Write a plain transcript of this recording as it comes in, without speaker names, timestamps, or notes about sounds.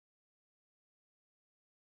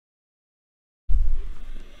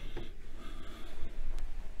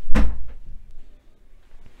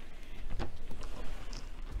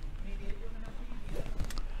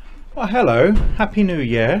Well, hello, Happy New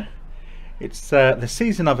Year. It's the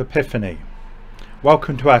season of Epiphany.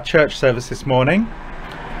 Welcome to our church service this morning.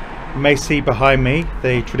 You may see behind me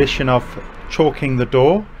the tradition of chalking the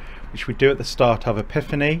door, which we do at the start of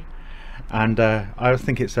Epiphany. And I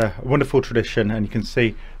think it's a wonderful tradition, and you can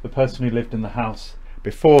see the person who lived in the house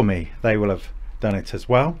before me, they will have done it as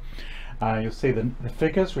well. You'll see the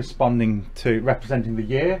figures representing the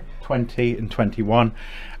year 20 and 21,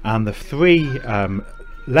 and the three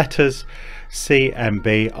letters C and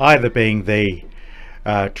B, either being the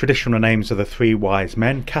traditional names of the three wise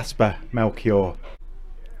men, Caspar, Melchior,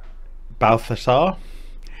 Balthasar,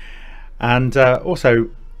 and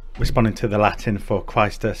also responding to the Latin for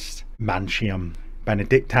Christus Mantium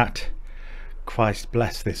Benedictat, Christ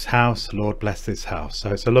bless this house, Lord bless this house.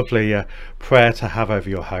 So it's a lovely prayer to have over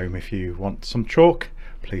your home. If you want some chalk,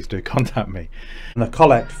 please do contact me. And the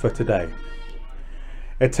collect for today.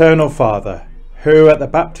 Eternal Father, who at the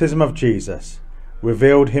baptism of Jesus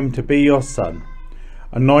revealed him to be your Son,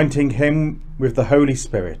 anointing him with the Holy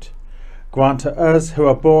Spirit, grant to us who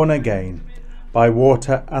are born again by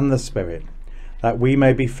water and the Spirit, that we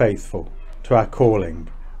may be faithful to our calling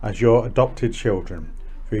as your adopted children,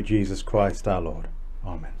 through Jesus Christ our Lord.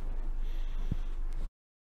 Amen.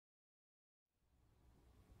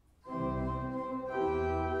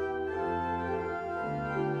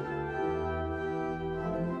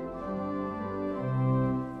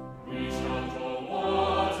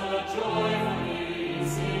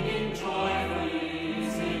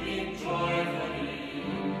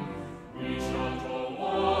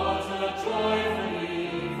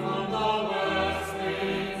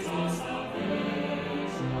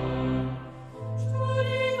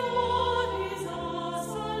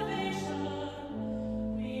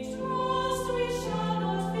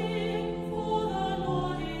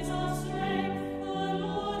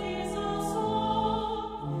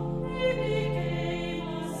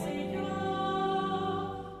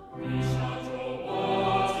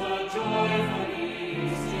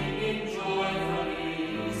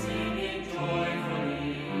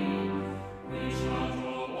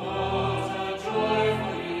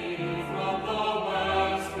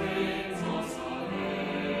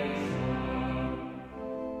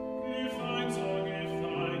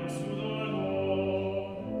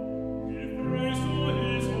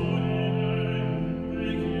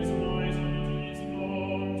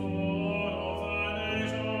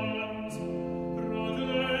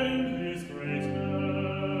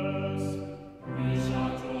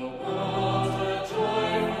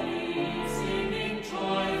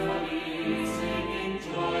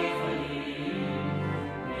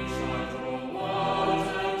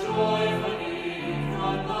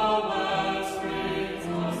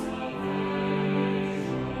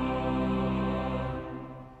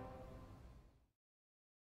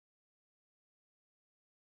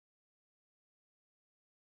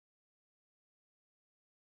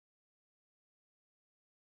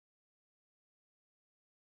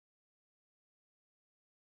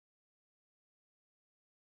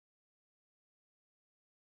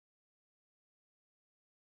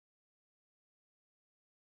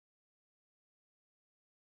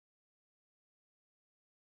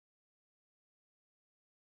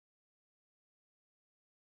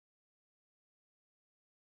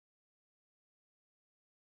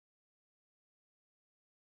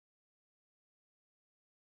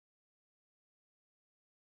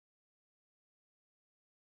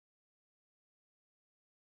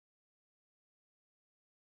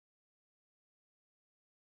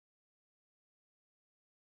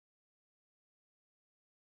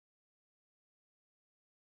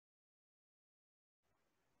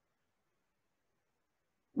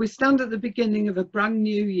 We stand at the beginning of a brand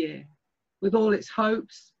new year with all its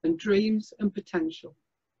hopes and dreams and potential.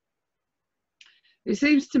 It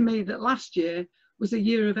seems to me that last year was a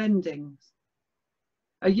year of endings,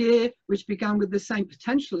 a year which began with the same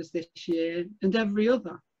potential as this year and every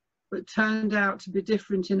other, but turned out to be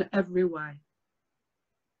different in every way.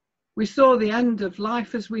 We saw the end of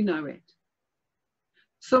life as we know it.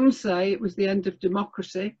 Some say it was the end of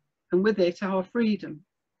democracy, and with it our freedom.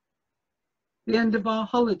 The end of our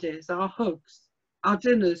holidays, our hugs, our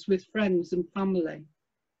dinners with friends and family.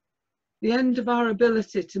 The end of our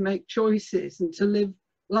ability to make choices and to live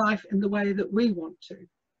life in the way that we want to.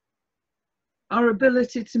 Our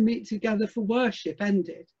ability to meet together for worship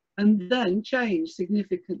ended and then changed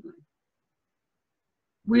significantly.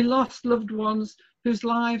 We lost loved ones whose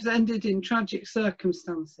lives ended in tragic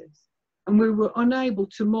circumstances, and we were unable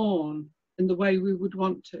to mourn in the way we would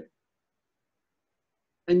want to.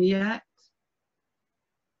 And yet,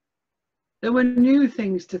 there were new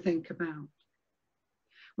things to think about.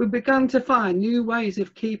 We began to find new ways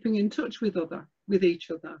of keeping in touch with each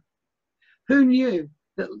other. Who knew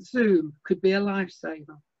that Zoom could be a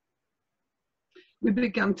lifesaver? We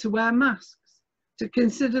began to wear masks, to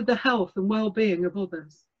consider the health and well-being of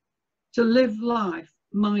others, to live life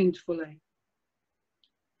mindfully.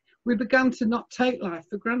 We began to not take life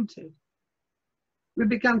for granted. We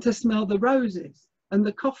began to smell the roses and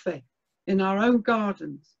the coffee in our own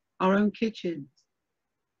gardens, our own kitchens.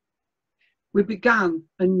 We began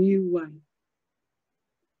a new way.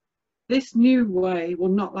 This new way will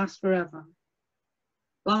not last forever.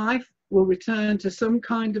 Life will return to some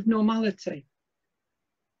kind of normality,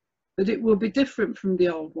 but it will be different from the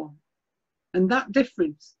old one, and that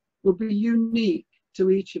difference will be unique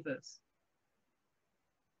to each of us.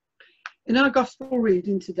 In our gospel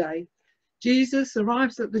reading today, Jesus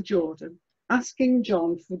arrives at the Jordan, asking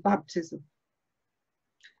John for baptism.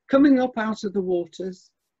 Coming up out of the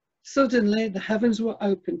waters, suddenly the heavens were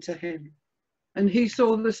opened to him, and he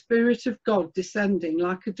saw the Spirit of God descending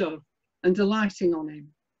like a dove and alighting on him.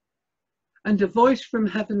 And a voice from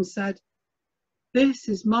heaven said, "This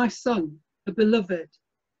is my Son, the beloved,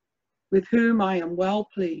 with whom I am well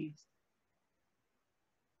pleased."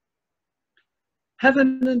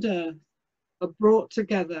 Heaven and earth are brought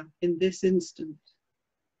together in this instant,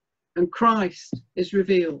 and Christ is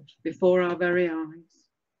revealed before our very eyes.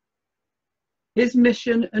 His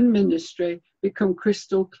mission and ministry become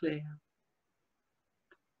crystal clear.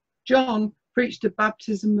 John preached a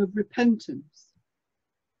baptism of repentance.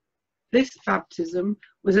 This baptism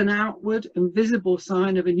was an outward and visible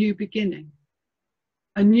sign of a new beginning,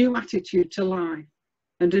 a new attitude to life,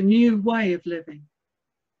 and a new way of living.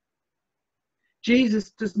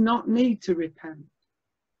 Jesus does not need to repent,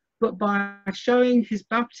 but by showing his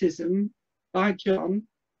baptism by John,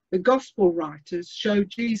 the gospel writers show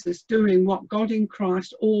Jesus doing what God in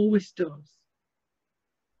Christ always does,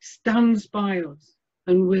 stands by us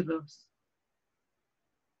and with us.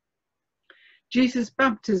 Jesus'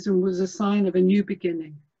 baptism was a sign of a new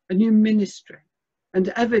beginning, a new ministry, and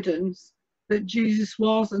evidence that Jesus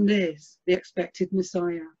was and is the expected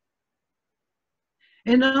Messiah.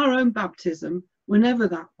 In our own baptism, whenever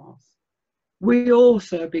that was, we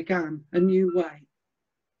also began a new way.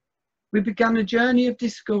 We began a journey of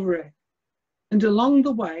discovery, and along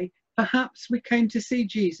the way, perhaps we came to see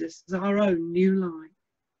Jesus as our own new light.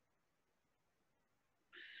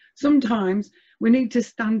 Sometimes we need to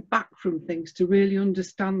stand back from things to really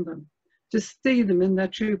understand them, to see them in their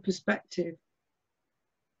true perspective.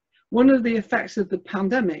 One of the effects of the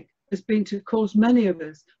pandemic has been to cause many of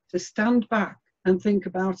us to stand back and think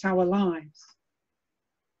about our lives.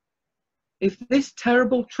 If this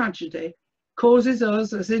terrible tragedy causes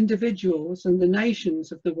us as individuals and the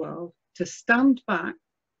nations of the world to stand back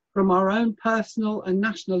from our own personal and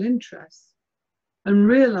national interests and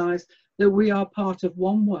realise that we are part of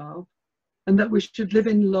one world and that we should live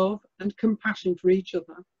in love and compassion for each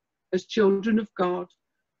other as children of God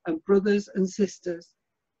and brothers and sisters,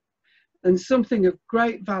 then something of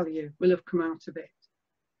great value will have come out of it.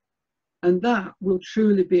 And that will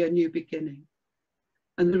truly be a new beginning.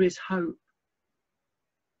 And there is hope.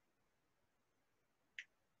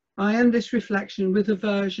 I end this reflection with a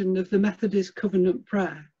version of the Methodist Covenant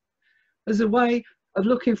Prayer as a way of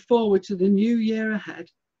looking forward to the new year ahead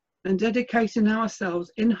and dedicating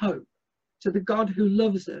ourselves in hope to the God who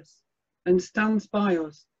loves us and stands by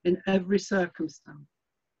us in every circumstance.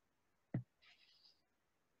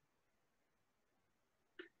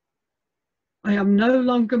 I am no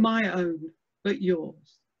longer my own, but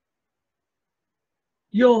yours.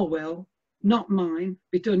 Your will, not mine,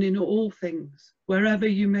 be done in all things, wherever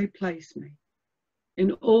you may place me,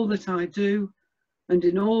 in all that I do and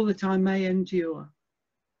in all that I may endure,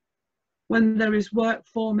 when there is work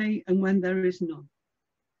for me and when there is none,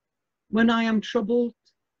 when I am troubled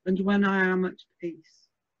and when I am at peace.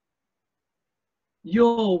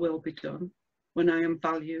 Your will be done when I am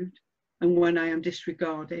valued and when I am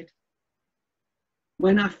disregarded,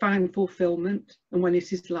 when I find fulfillment and when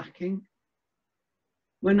it is lacking,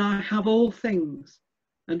 when I have all things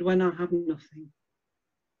and when I have nothing.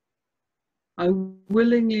 I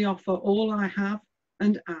willingly offer all I have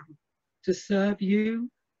and am to serve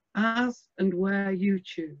you as and where you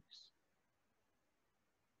choose.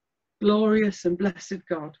 Glorious and blessed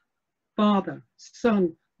God, Father,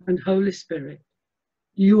 Son, and Holy Spirit,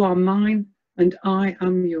 you are mine and I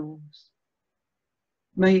am yours.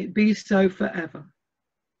 May it be so forever.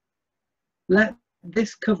 Let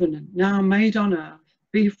this covenant now made on earth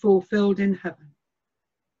be fulfilled in heaven.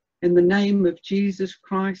 In the name of Jesus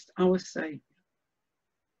Christ, our Saviour.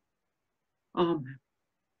 Amen.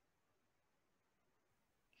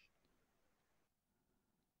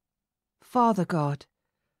 Father God,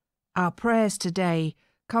 our prayers today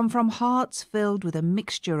come from hearts filled with a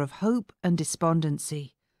mixture of hope and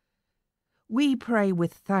despondency. We pray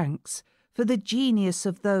with thanks for the genius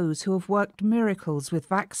of those who have worked miracles with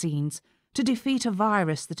vaccines to defeat a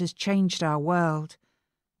virus that has changed our world.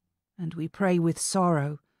 And we pray with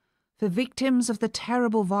sorrow for victims of the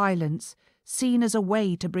terrible violence seen as a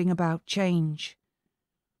way to bring about change.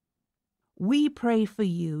 We pray for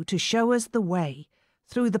you to show us the way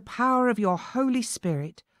through the power of your Holy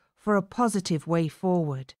Spirit for a positive way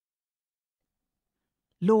forward.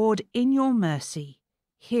 Lord, in your mercy,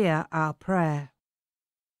 hear our prayer.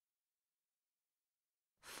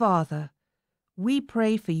 Father, we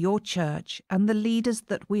pray for your church and the leaders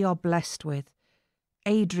that we are blessed with,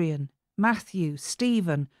 Adrian, Matthew,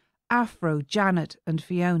 Stephen, Aphro, Janet and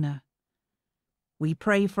Fiona. We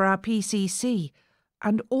pray for our PCC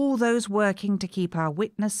and all those working to keep our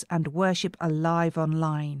witness and worship alive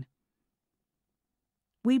online.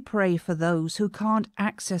 We pray for those who can't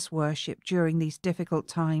access worship during these difficult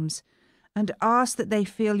times and ask that they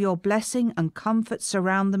feel your blessing and comfort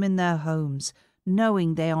surround them in their homes,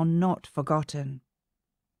 knowing they are not forgotten.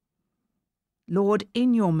 Lord,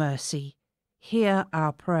 in your mercy, hear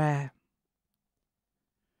our prayer.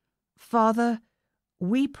 Father,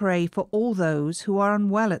 we pray for all those who are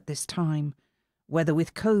unwell at this time, whether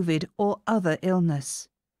with COVID or other illness.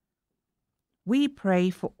 We pray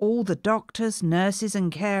for all the doctors, nurses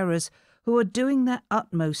and carers who are doing their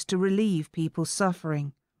utmost to relieve people's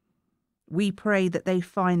suffering. We pray that they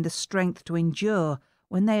find the strength to endure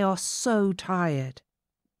when they are so tired.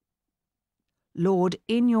 Lord,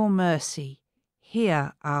 in your mercy,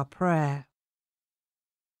 hear our prayer.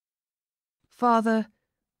 Father,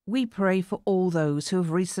 we pray for all those who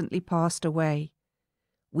have recently passed away.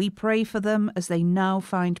 We pray for them as they now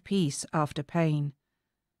find peace after pain.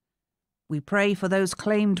 We pray for those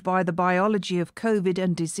claimed by the biology of COVID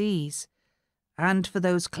and disease, and for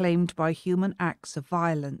those claimed by human acts of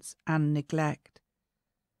violence and neglect.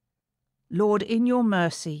 Lord, in your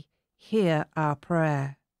mercy, hear our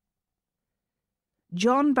prayer.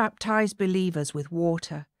 John baptized believers with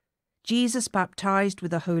water. Jesus baptized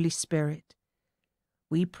with the Holy Spirit.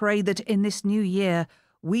 We pray that in this new year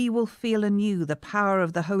we will feel anew the power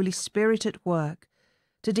of the Holy Spirit at work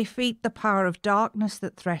to defeat the power of darkness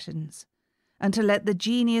that threatens, and to let the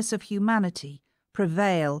genius of humanity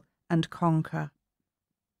prevail and conquer.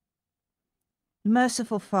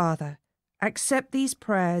 Merciful Father, accept these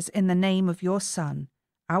prayers in the name of your Son,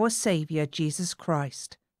 our Saviour, Jesus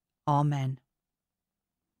Christ. Amen.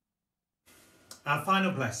 Our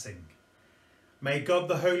final blessing. May God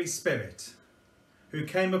the Holy Spirit, who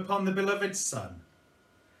came upon the beloved Son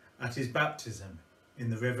at his baptism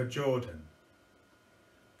in the River Jordan,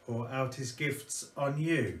 pour out his gifts on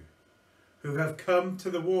you, who have come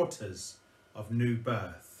to the waters of new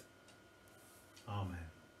birth. Amen.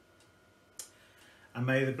 And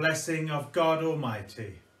may the blessing of God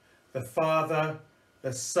Almighty, the Father,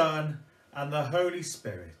 the Son, and the Holy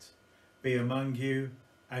Spirit be among you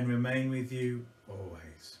and remain with you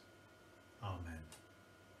always. Amen.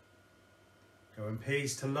 Go in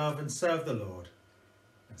peace to love and serve the Lord,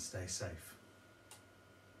 and stay safe.